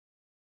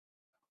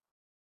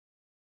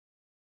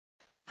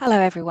Hello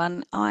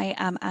everyone, I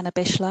am Anna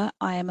Bishler.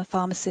 I am a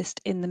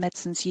pharmacist in the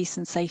Medicines Use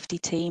and Safety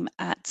team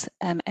at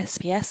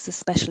SPS, the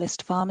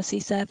Specialist Pharmacy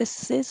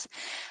Services.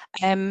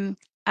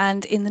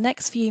 And in the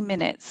next few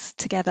minutes,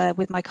 together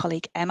with my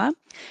colleague Emma,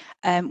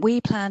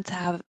 we plan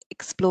to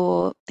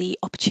explore the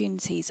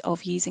opportunities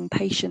of using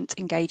patient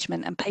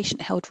engagement and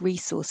patient-held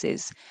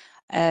resources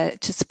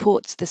to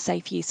support the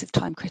safe use of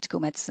time-critical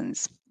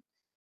medicines.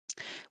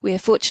 We are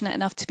fortunate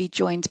enough to be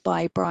joined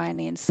by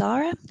Bryony and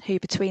Sarah, who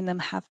between them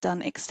have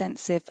done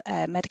extensive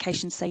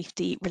medication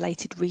safety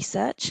related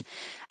research,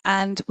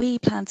 and we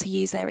plan to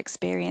use their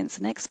experience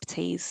and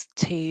expertise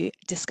to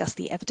discuss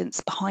the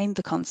evidence behind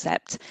the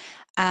concept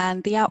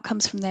and the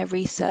outcomes from their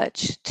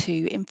research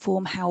to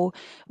inform how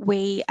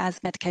we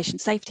as medication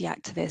safety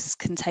activists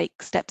can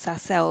take steps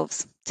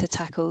ourselves to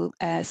tackle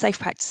safe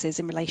practices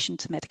in relation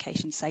to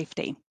medication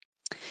safety.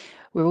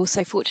 We're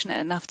also fortunate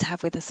enough to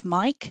have with us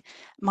Mike.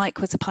 Mike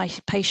was a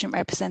patient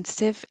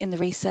representative in the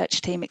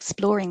research team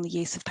exploring the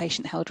use of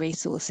patient-held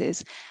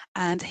resources,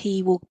 and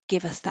he will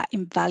give us that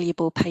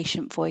invaluable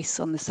patient voice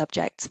on the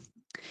subject.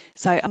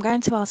 So I'm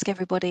going to ask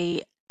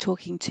everybody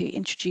talking to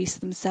introduce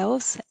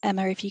themselves.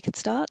 Emma, if you could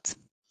start.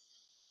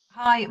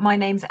 Hi, my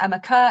name's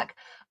Emma Kirk.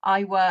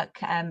 I work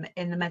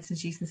in the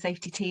Medicines Use and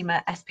Safety team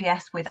at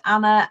SPS with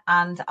Anna,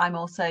 and I'm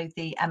also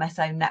the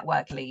MSO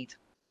network lead.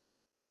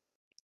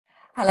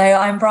 Hello,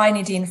 I'm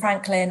Bryony Dean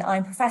Franklin.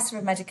 I'm Professor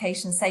of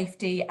Medication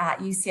Safety at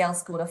UCL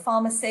School of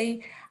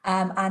Pharmacy,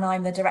 and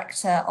I'm the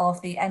Director of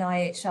the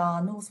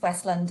NIHR North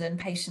West London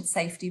Patient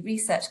Safety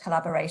Research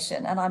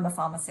Collaboration, and I'm a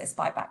pharmacist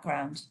by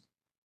background.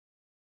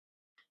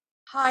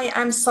 Hi,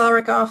 I'm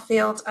Sarah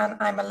Garfield and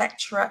I'm a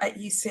lecturer at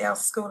UCL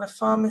School of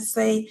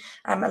Pharmacy.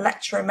 I'm a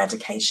lecturer in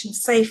medication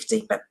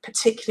safety, but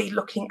particularly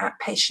looking at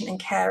patient and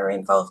carer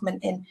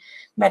involvement in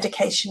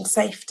medication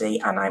safety,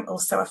 and I'm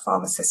also a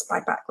pharmacist by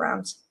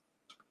background.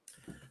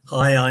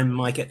 Hi, I'm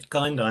Mike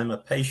Etkind. I'm a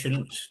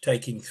patient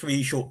taking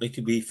 3, shortly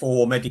to be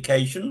 4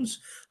 medications.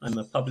 I'm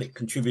a public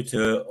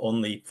contributor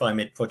on the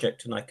PHIMED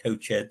project and I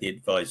co-chaired the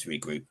advisory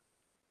group.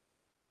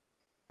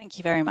 Thank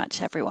you very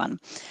much, everyone.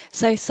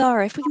 So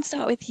Sarah, if we can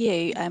start with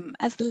you,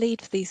 as the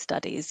lead for these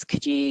studies,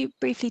 could you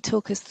briefly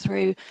talk us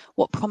through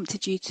what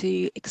prompted you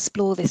to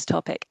explore this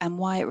topic and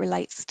why it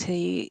relates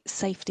to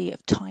safety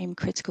of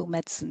time-critical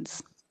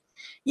medicines?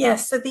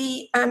 Yes, so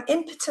the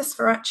impetus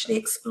for actually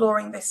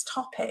exploring this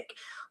topic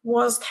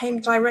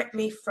came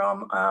directly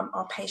from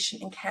our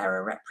patient and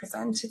carer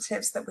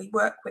representatives that we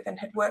work with and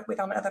had worked with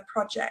on other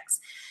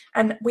projects.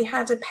 And we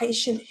had a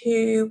patient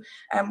who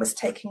was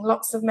taking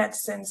lots of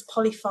medicines,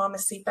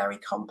 polypharmacy, very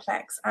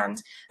complex,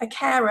 and a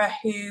carer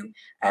who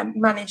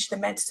managed the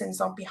medicines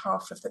on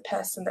behalf of the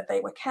person that they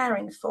were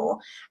caring for.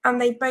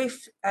 And they both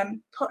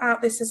put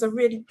out this as a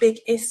really big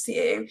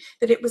issue,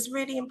 that it was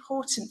really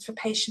important for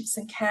patients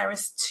and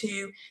carers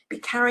to be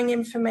carrying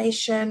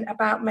information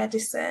about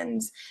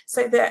medicines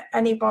so that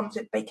anyone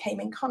that they came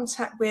in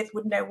contact with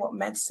would know what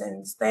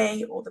medicines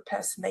they or the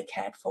person they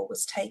cared for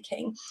was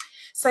taking.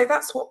 So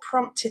that's what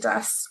prompted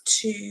us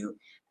to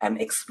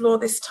explore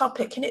this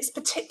topic, and it's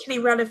particularly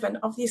relevant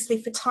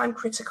obviously for time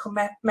critical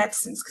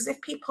medicines, because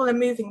if people are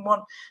moving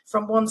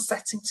from one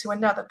setting to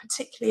another,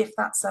 particularly if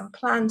that's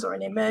unplanned or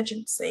an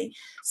emergency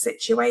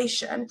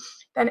situation,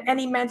 then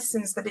any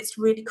medicines that it's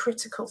really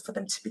critical for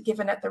them to be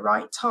given at the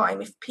right time,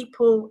 if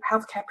people,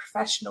 healthcare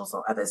professionals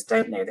or others,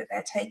 don't know that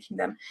they're taking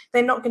them,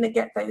 they're not going to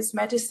get those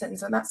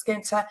medicines, and that's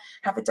going to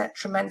have a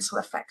detrimental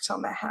effect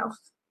on their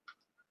health.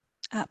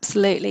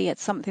 Absolutely,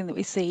 it's something that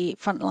we see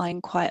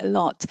frontline quite a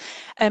lot.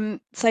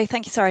 So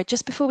thank you, Sarah.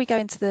 Just before we go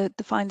into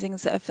the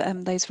findings of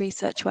those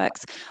research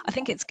works, I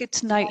think it's good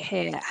to note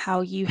here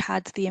how you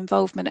had the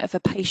involvement of a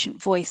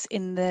patient voice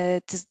in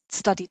the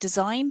study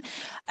design.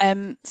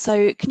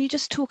 So can you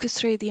just talk us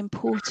through the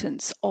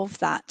importance of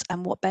that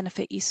and what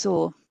benefit you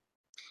saw?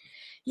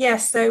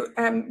 Yes, so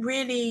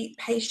really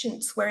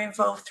patients were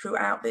involved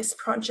throughout this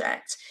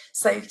project.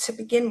 So to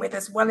begin with,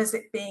 as well as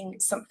it being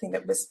something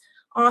that was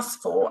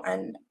asked for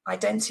and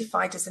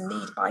identified as a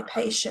need by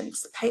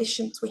patients,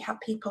 we had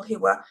people who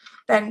were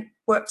then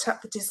worked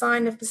up the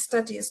design of the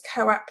study as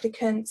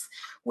co-applicants.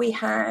 We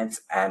had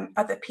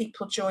other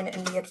people join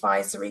in the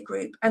advisory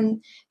group,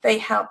 and they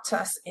helped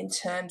us in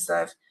terms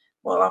of,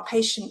 well, our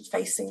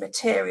patient-facing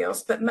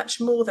materials, but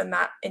much more than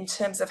that in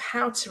terms of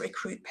how to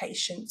recruit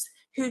patients,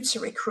 who to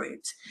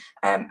recruit,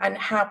 and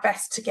how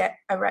best to get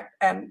a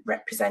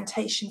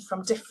representation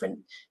from different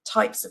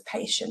types of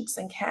patients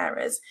and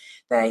carers.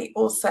 They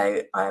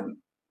also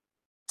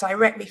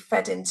directly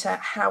fed into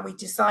how we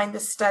design the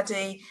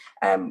study,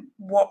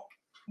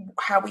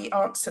 how we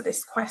answer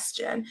this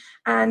question.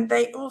 And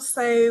they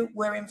also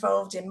were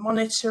involved in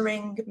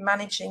monitoring,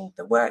 managing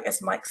the work.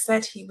 As Mike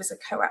said, he was a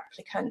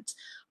co-applicant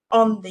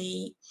on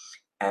the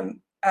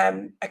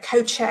a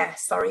co-chair,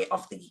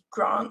 of the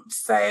grant.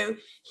 So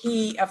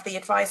of the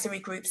advisory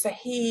group. So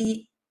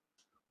he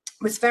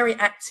was very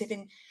active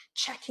in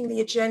checking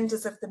the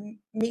agendas of the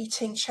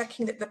meeting,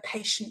 checking that the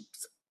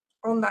patients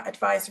on that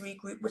advisory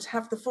group would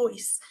have the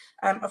voice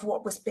of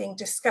what was being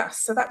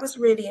discussed. So that was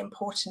really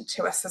important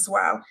to us as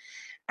well.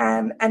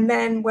 And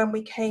then when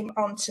we came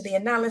on to the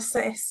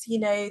analysis, you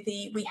know,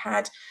 we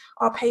had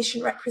our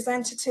patient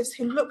representatives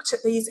who looked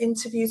at these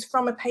interviews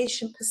from a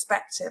patient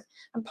perspective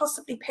and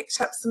possibly picked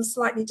up some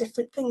slightly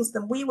different things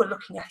than we were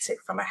looking at it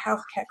from a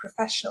healthcare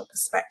professional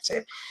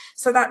perspective.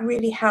 So that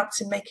really helped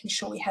in making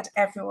sure we had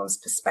everyone's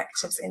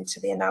perspectives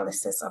into the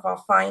analysis of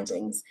our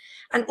findings,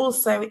 and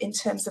also in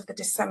terms of the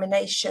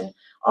dissemination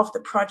of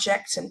the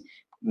project and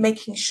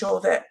making sure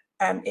that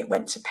it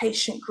went to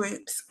patient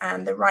groups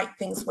and the right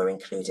things were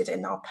included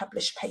in our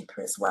published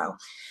paper as well.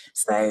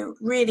 So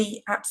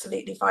really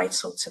absolutely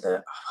vital to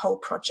the whole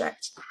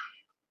project.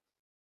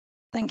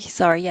 Thank you,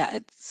 Sarah. Yeah,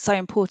 it's so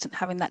important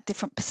having that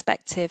different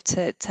perspective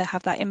to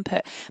have that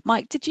input.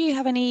 Mike, did you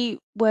have any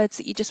words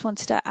that you just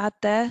wanted to add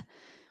there?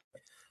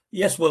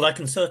 Yes, well, I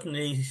can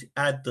certainly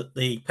add that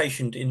the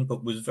patient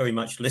input was very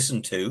much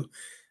listened to.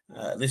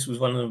 This was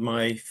one of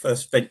my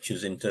first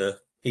ventures into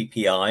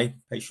PPI,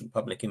 patient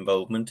public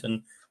involvement,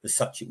 and as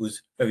such, it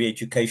was very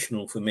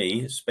educational for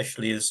me,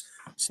 especially as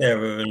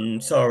Sarah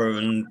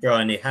and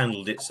Bryony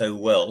handled it so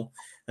well,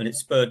 and it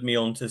spurred me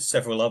on to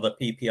several other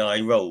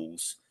PPI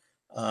roles.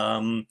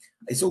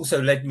 It's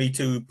also led me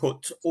to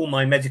put all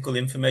my medical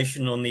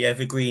information on the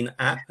Evergreen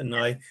app, and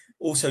I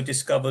also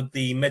discovered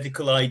the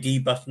medical ID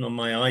button on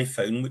my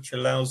iPhone, which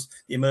allows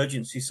the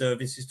emergency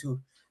services to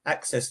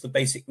access the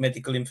basic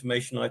medical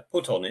information I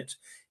put on it,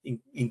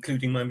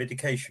 including my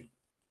medication.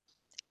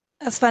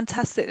 That's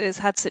fantastic that it's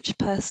had such a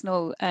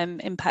personal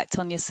impact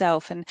on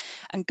yourself, and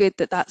good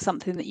that that's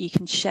something that you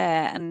can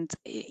share, and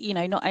you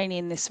know, not only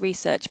in this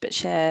research but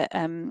share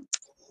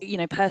you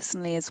know,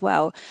 personally as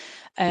well.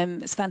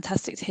 It's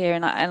fantastic to hear,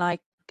 and I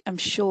am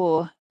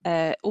sure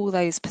all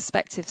those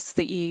perspectives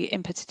that you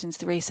inputted into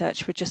the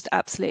research were just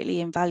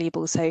absolutely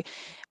invaluable. So,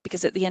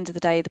 because at the end of the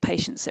day, the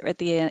patients are at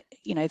the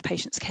you know, the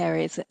patient's care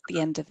is at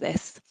the end of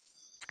this.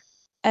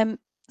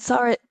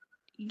 Sarah,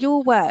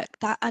 your work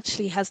that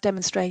actually has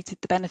demonstrated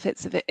the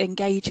benefits of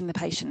engaging the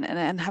patient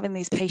and having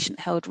these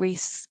patient-held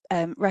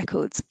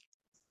records.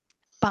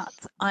 But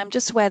I'm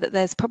just aware that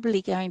there's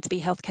probably going to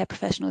be healthcare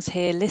professionals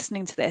here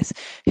listening to this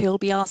who'll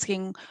be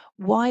asking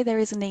why there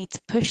is a need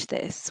to push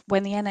this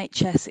when the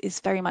NHS is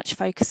very much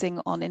focusing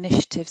on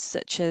initiatives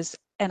such as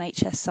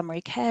NHS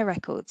summary care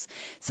records.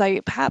 So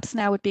perhaps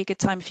now would be a good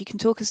time if you can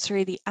talk us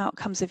through the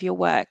outcomes of your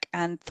work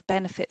and the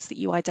benefits that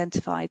you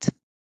identified.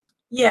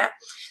 Yeah,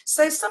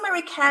 so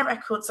summary care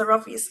records are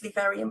obviously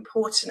very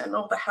important, and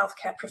all the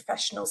healthcare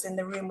professionals in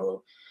the room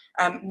will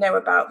know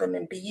about them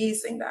and be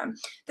using them.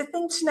 The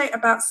thing to note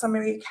about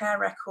summary care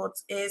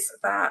records is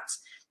that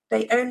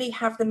they only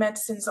have the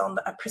medicines on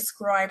that are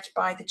prescribed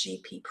by the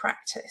GP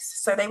practice.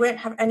 So they won't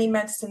have any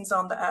medicines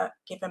on that are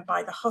given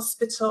by the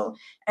hospital,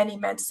 any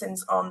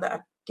medicines on that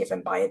are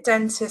given by a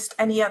dentist,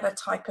 any other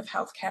type of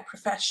healthcare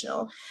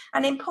professional.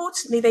 And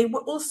importantly, they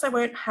also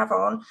won't have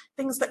on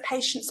things that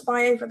patients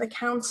buy over the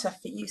counter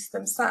for use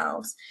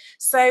themselves.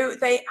 So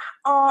they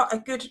are a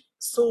good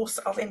source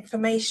of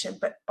information,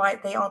 but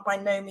they are by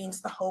no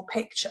means the whole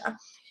picture.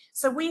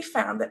 So we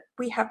found that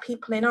we had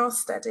people in our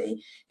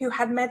study who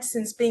had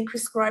medicines being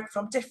prescribed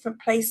from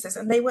different places,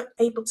 and they were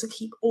able to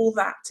keep all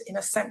that in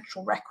a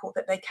central record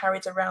that they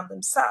carried around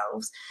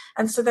themselves.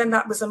 And so then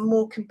that was a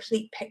more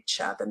complete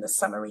picture than the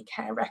summary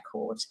care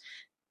record.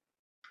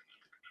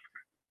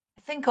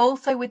 I think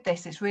also with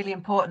this, it's really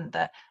important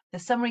that the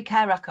summary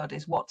care record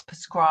is what's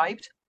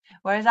prescribed,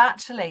 whereas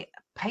actually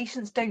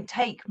patients don't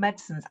take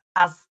medicines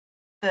as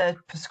the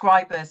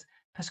prescribers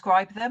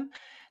prescribe them.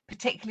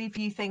 Particularly if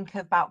you think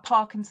about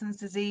Parkinson's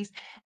disease,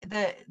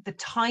 the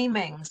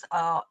timings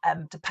are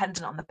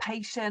dependent on the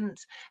patient.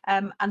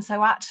 And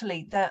so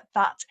actually that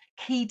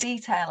key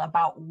detail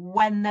about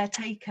when they're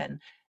taken,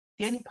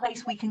 the only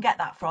place we can get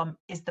that from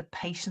is the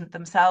patient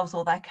themselves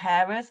or their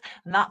carers.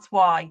 And that's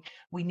why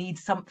we need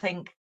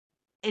something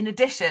in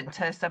addition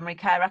to a summary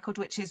care record,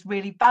 which is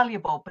really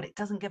valuable, but it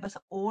doesn't give us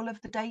all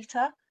of the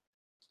data.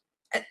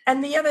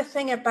 And the other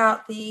thing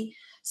about the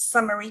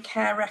summary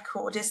care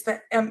record is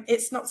that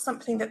it's not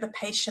something that the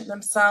patient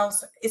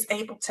themselves is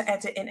able to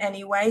edit in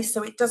any way.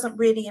 So it doesn't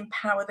really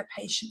empower the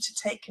patient to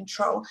take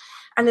control.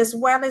 And as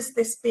well as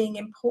this being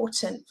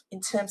important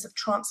in terms of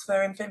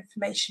transfer of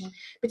information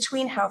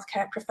between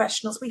healthcare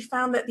professionals, we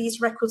found that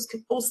these records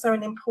could also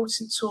an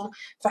important tool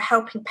for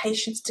helping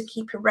patients to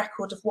keep a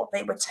record of what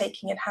they were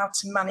taking and how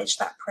to manage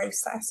that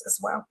process as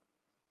well.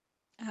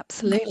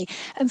 Absolutely.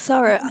 And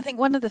Sarah, I think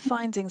one of the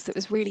findings that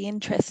was really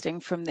interesting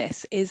from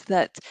this is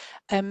that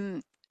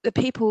the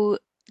people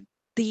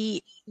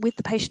with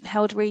the patient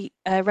held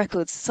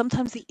records,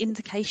 sometimes the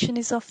indication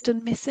is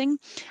often missing.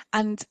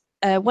 And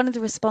one of the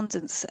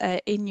respondents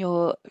in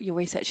your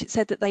research, it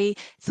said that they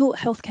thought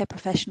healthcare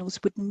professionals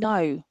would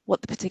know what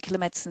the particular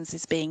medicines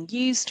is being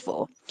used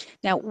for.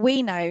 Now,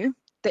 we know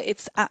that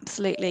it's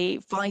absolutely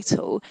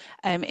vital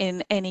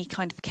in any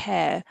kind of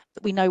care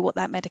that we know what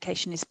that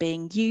medication is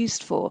being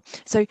used for.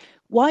 So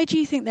why do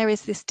you think there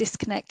is this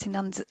disconnect in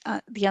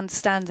the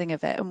understanding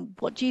of it, and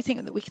what do you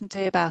think that we can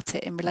do about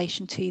it in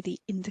relation to the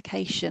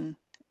indication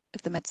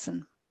of the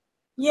medicine?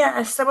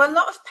 Yeah, so a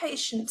lot of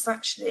patients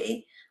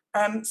actually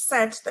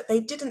said that they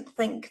didn't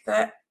think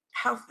that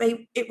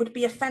it would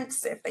be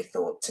offensive, they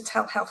thought, to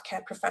tell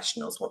healthcare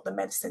professionals what the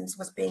medicines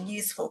was being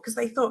used for, because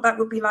they thought that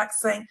would be like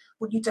saying,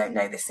 well, you don't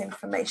know this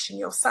information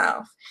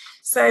yourself.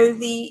 So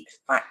the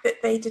fact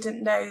that they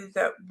didn't know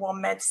that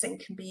one medicine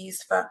can be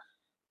used for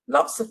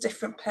lots of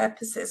different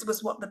purposes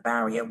was what the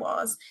barrier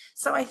was.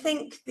 So I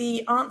think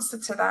the answer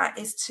to that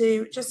is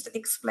to just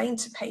explain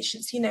to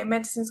patients,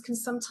 medicines can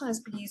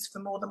sometimes be used for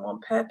more than one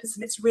purpose,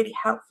 and it's really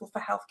helpful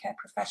for healthcare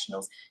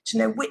professionals to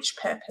know which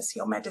purpose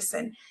your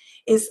medicine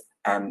is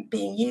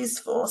being used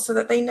for, so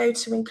that they know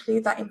to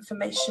include that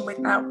information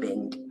without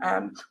being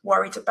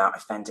worried about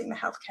offending the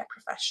healthcare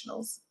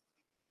professionals.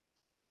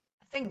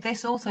 I think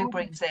this also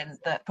brings in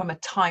that from a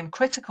time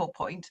critical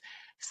point,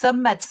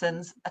 some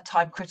medicines are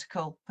time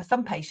critical for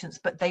some patients,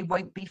 but they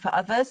won't be for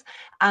others.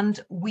 And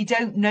we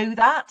don't know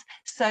that.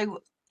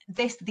 So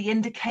the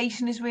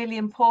indication is really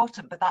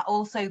important, but that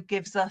also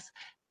gives us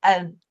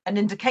an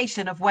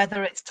indication of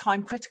whether it's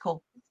time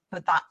critical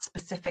for that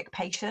specific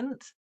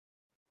patient.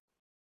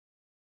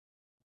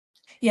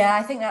 Yeah,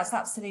 I think that's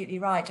absolutely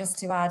right, just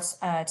to add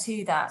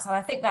to that. And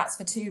I think that's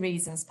for two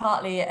reasons.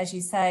 Partly, as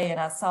you say, and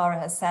as Sarah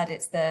has said,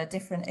 it's the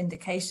different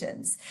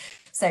indications.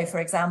 So, for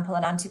example,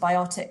 an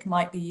antibiotic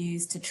might be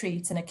used to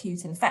treat an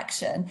acute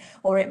infection,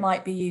 or it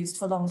might be used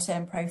for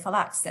long-term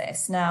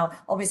prophylaxis. Now,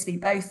 obviously,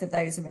 both of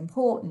those are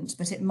important,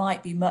 but it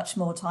might be much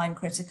more time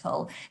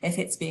critical if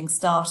it's being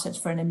started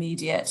for an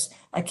immediate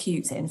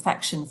acute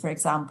infection, for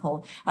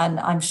example. And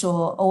I'm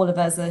sure all of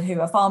us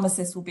who are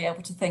pharmacists will be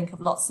able to think of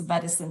lots of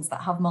medicines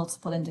that have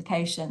multiple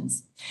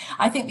indications.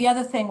 I think the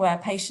other thing where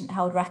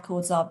patient-held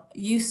records are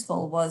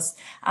useful was,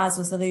 as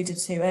was alluded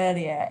to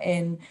earlier,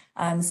 in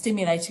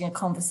stimulating a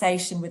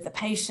conversation with the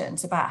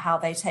patient about how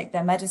they take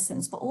their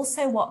medicines, but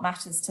also what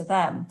matters to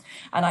them.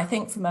 And I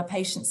think from a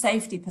patient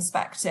safety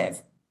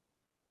perspective,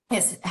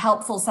 it's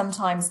helpful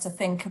sometimes to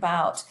think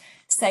about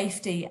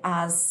safety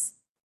as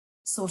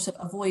sort of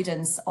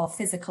avoidance of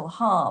physical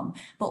harm,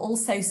 but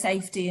also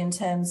safety in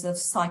terms of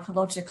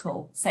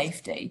psychological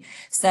safety.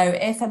 So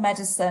if a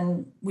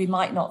medicine we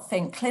might not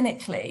think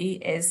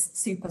clinically is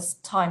super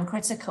time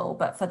critical,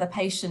 but for the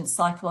patient's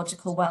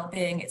psychological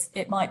well-being,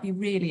 it might be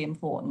really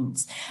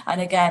important.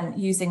 And again,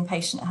 using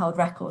patient-held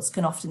records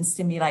can often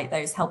stimulate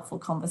those helpful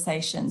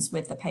conversations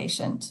with the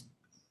patient.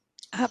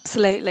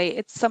 Absolutely.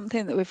 It's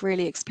something that we've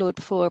really explored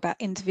before about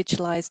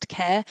individualised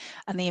care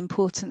and the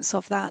importance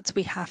of that.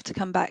 We have to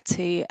come back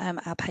to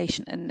our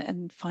patient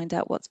and find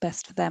out what's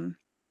best for them.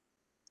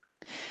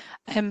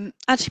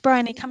 Actually,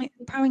 Bryony,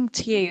 coming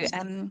to you,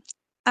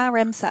 our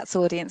MSATs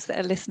audience that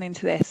are listening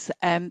to this,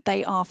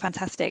 they are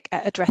fantastic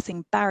at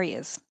addressing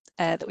barriers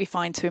that we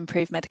find to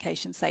improve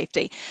medication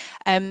safety.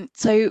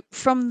 So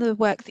from the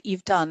work that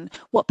you've done,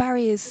 what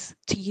barriers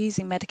to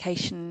using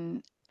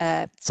patient-held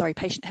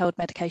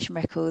medication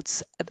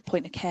records at the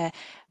point of care,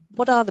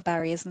 what are the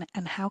barriers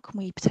and how can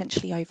we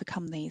potentially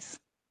overcome these?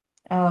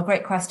 Oh,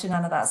 great question,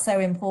 Anna. That's so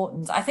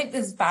important. I think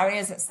there's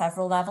barriers at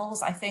several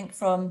levels. I think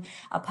from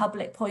a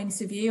public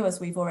point of view, as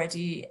we've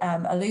already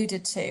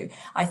alluded to,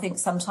 I think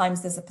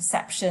sometimes there's a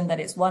perception that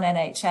it's one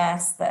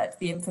NHS, that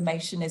the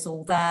information is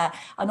all there,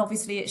 and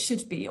obviously it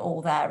should be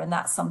all there, and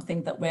that's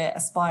something that we're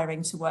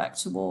aspiring to work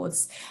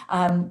towards.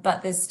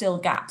 But there's still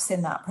gaps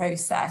in that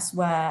process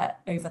where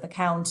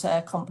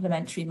over-the-counter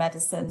complementary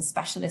medicines,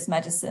 specialist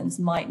medicines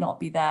might not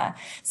be there.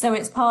 So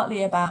it's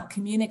partly about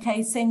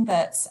communicating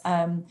that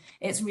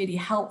it's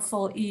really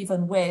helpful,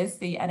 even with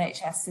the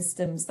NHS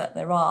systems that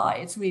there are.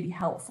 It's really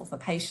helpful for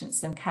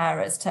patients and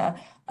carers to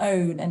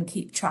own and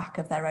keep track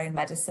of their own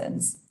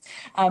medicines.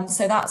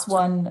 So that's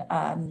one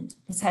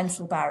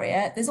potential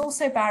barrier. There's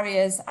also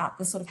barriers at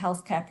the sort of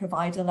healthcare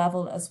provider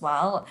level as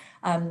well.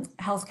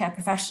 Healthcare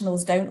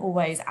professionals don't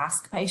always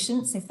ask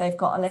patients if they've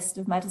got a list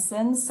of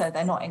medicines, so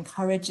they're not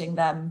encouraging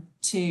them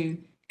to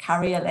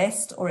carry a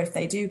list, or if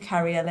they do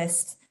carry a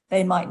list,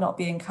 they might not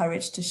be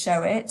encouraged to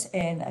show it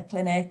in a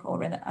clinic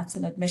or at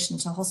an admission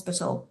to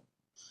hospital.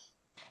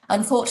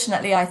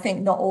 Unfortunately, I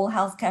think not all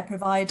healthcare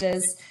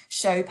providers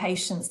show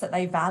patients that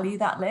they value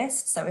that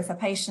list. So if a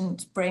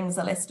patient brings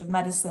a list of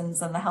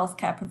medicines and the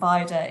healthcare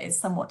provider is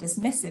somewhat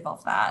dismissive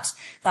of that,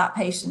 that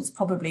patient's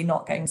probably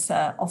not going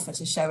to offer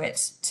to show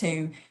it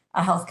to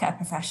a healthcare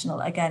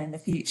professional again in the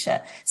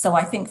future. So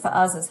I think for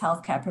us as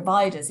healthcare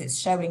providers, it's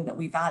showing that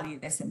we value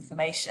this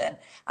information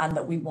and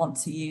that we want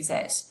to use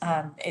it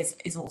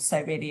is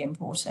also really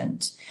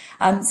important.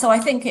 So I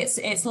think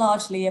it's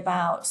largely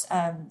about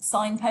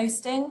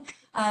signposting.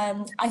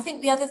 I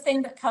think the other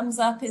thing that comes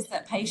up is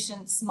that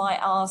patients might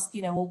ask,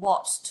 well,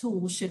 what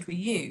tool should we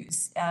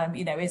use?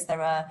 Is there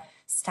a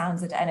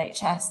standard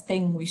NHS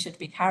thing we should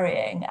be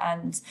carrying?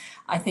 And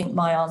I think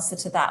my answer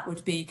to that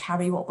would be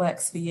carry what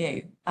works for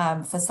you.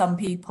 For some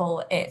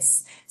people,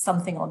 it's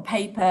something on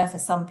paper. For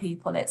some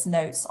people, it's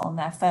notes on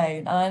their phone.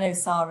 And I know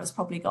Sarah's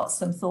probably got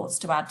some thoughts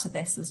to add to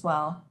this as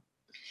well.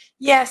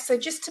 Yeah, so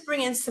just to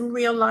bring in some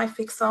real life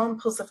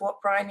examples of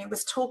what Bryony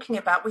was talking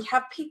about, we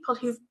have people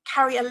who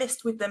carry a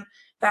list with them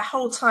their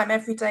whole time,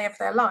 every day of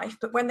their life,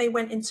 but when they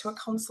went into a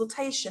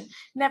consultation,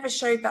 never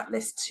showed that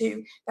list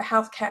to the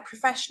healthcare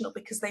professional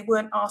because they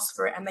weren't asked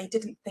for it and they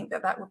didn't think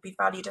that that would be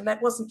valued. And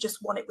that wasn't just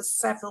one, it was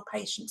several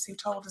patients who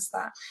told us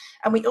that.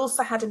 And we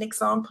also had an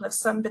example of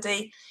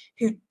somebody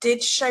who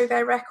did show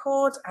their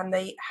record and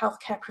the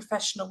healthcare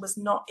professional was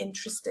not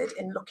interested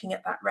in looking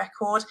at that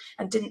record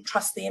and didn't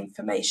trust the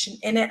information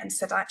in it and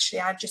said, actually,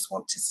 I just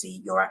want to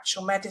see your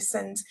actual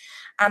medicines.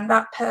 And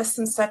that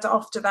person said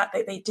after that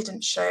they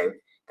didn't show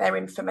their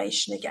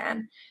information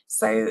again.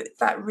 So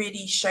that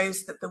really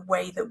shows that the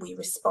way that we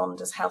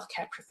respond as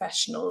healthcare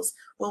professionals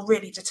will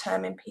really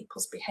determine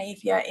people's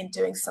behaviour in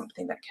doing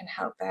something that can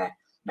help their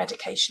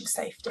medication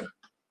safety.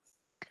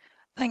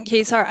 Thank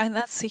you, Sarah, and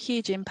that's a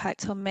huge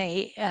impact on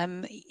me,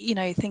 you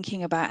know,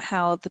 thinking about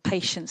how the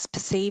patients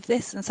perceive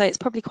this. And so it's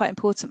probably quite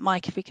important,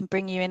 Mike, if we can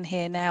bring you in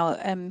here now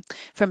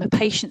from a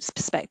patient's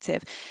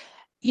perspective.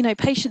 You know,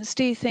 patients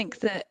do think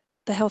that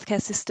the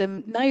healthcare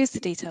system knows the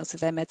details of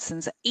their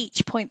medicines at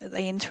each point that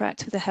they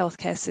interact with the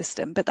healthcare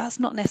system, but that's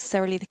not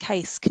necessarily the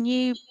case. Can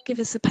you give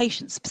us a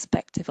patient's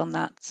perspective on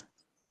that?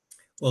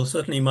 Well,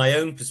 certainly my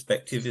own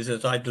perspective is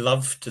that I'd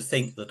love to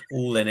think that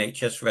all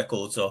NHS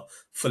records are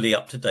fully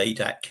up to date,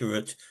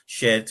 accurate,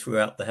 shared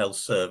throughout the health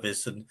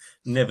service and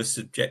never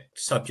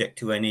subject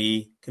to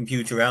any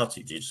computer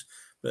outages.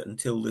 But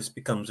until this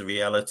becomes a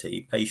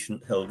reality,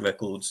 patient-held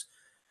records,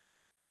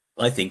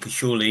 I think, are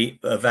surely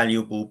a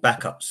valuable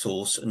backup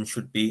source and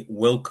should be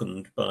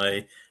welcomed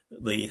by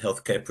the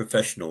healthcare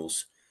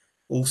professionals.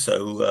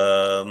 Also,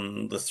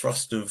 the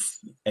thrust of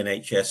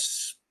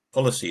NHS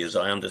policy, as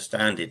I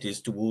understand it,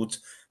 is towards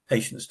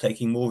patients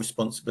taking more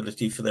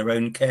responsibility for their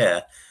own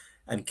care,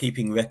 and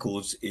keeping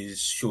records is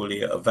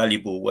surely a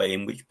valuable way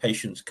in which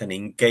patients can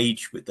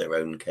engage with their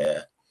own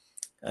care.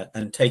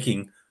 And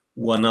taking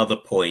one other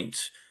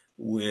point,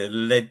 we're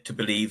led to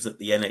believe that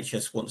the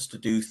NHS wants to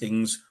do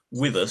things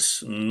with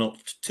us,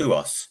 not to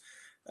us.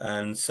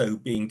 And so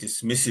being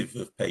dismissive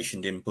of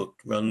patient input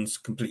runs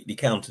completely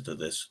counter to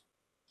this.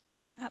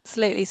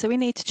 Absolutely. So we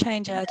need to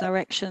change our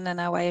direction and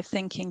our way of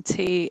thinking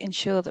to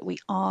ensure that we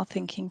are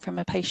thinking from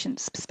a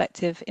patient's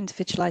perspective,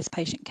 individualised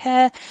patient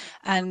care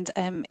and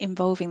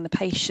involving the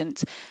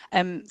patient.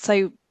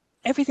 So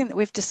everything that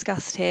we've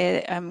discussed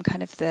here,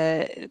 kind of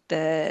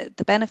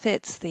the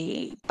benefits,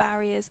 the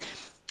barriers.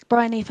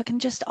 Bryony, if I can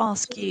just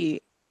ask you,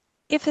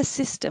 if a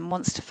system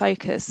wants to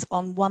focus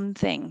on one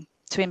thing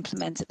to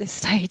implement at this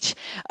stage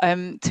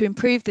to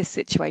improve this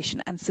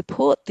situation and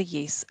support the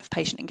use of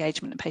patient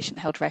engagement and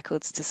patient-held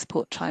records to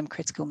support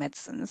time-critical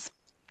medicines,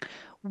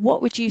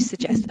 what would you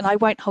suggest? And I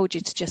won't hold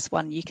you to just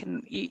one.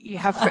 You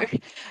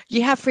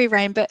have free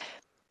rein, but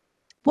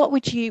what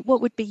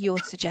would be your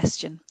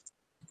suggestion?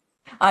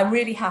 I'm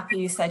really happy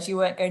you said you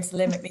weren't going to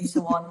limit me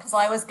to one, because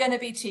I was going to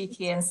be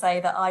cheeky and say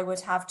that I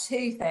would have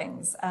two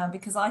things,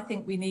 because I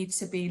think we need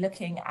to be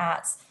looking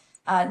at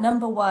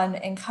number one,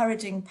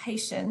 encouraging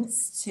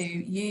patients to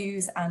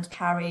use and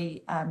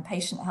carry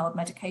patient-held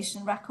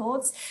medication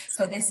records.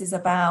 So this is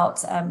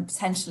about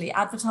potentially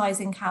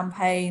advertising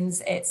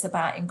campaigns. It's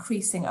about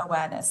increasing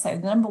awareness. So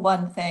the number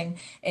one thing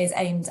is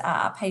aimed at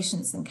our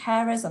patients and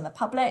carers and the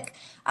public.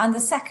 And the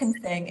second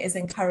thing is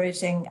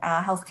encouraging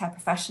our healthcare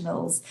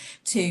professionals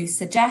to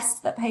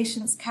suggest that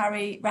patients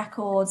carry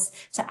records,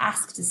 to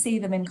ask to see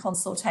them in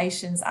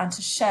consultations, and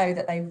to show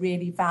that they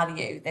really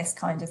value this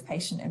kind of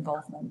patient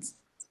involvement.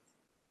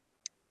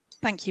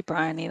 Thank you,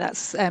 Bryony.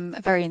 That's a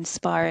very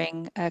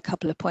inspiring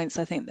couple of points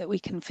I think that we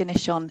can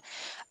finish on.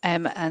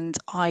 And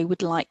I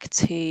would like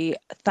to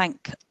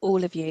thank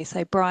all of you.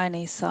 So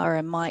Bryony,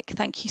 Sarah, Mike,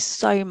 thank you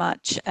so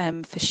much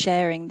for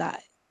sharing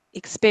that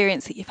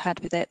experience that you've had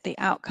with it, the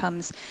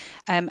outcomes,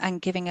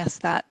 and giving us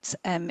that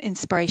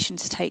inspiration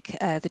to take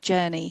the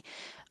journey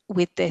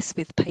with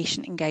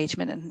patient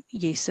engagement and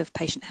use of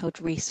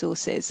patient-held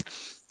resources.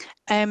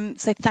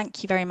 So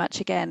thank you very much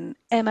again.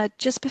 Emma,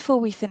 just before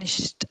we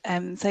finished,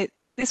 so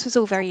this was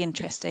all very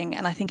interesting,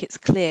 and I think it's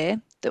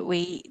clear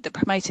that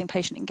promoting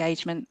patient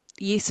engagement,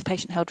 the use of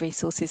patient-held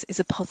resources is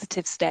a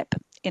positive step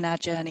in our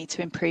journey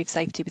to improve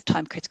safety with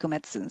time-critical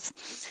medicines.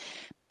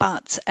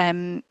 But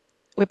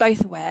we're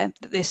both aware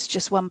that this is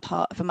just one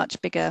part of a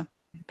much bigger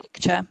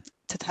picture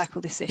to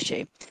tackle this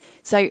issue.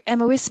 So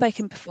Emma, we've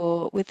spoken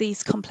before, with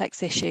these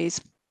complex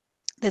issues,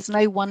 there's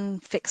no one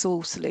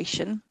fix-all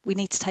solution. We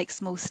need to take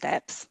small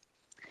steps.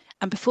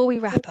 And before we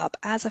wrap up,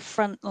 as a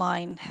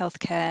frontline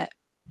healthcare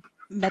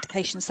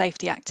medication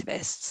safety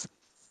activists,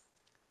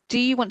 do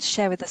you want to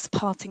share with us a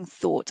parting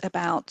thought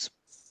about,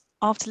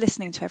 after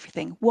listening to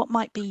everything, what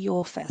might be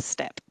your first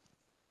step?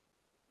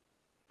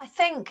 I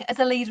think as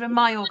a leader in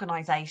my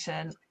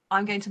organisation,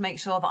 I'm going to make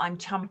sure that I'm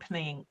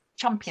championing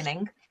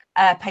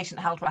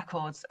patient-held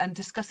records and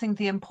discussing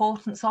the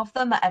importance of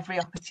them at every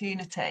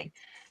opportunity.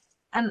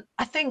 And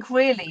I think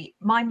really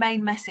my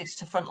main message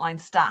to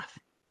frontline staff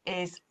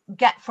is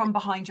get from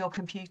behind your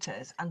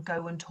computers and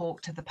go and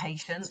talk to the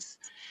patients.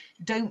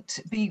 Don't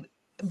be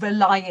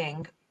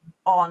relying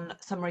on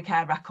summary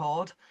care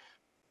record.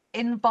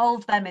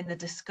 Involve them in the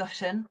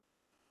discussion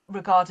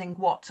regarding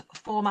what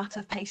format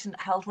of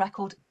patient-held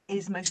record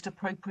is most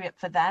appropriate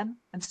for them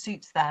and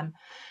suits them,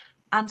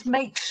 and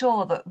make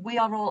sure that we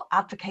are all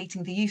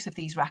advocating the use of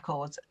these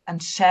records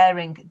and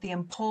sharing the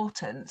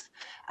importance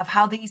of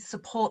how these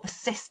support the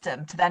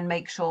system to then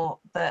make sure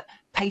that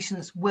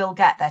patients will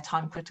get their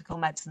time critical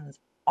medicines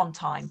on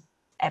time,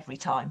 every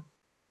time.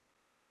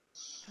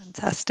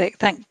 Fantastic.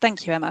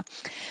 Thank you, Emma.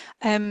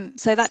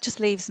 So that just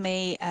leaves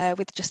me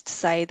with just to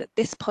say that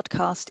this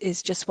podcast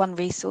is just one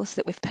resource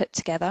that we've put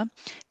together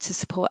to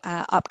support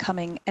our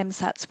upcoming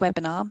MSATS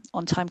webinar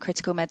on time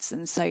critical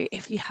medicine. So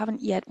if you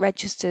haven't yet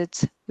registered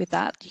with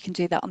that, you can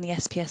do that on the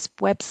SPS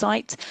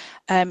website.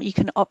 You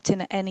can opt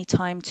in at any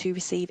time to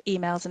receive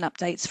emails and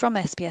updates from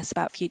SPS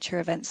about future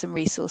events and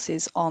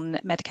resources on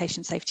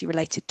medication safety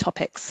related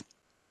topics.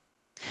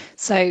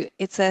 So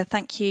it's a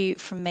thank you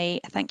from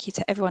me. Thank you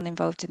to everyone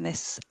involved in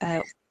this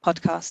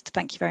podcast.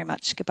 Thank you very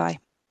much. Goodbye.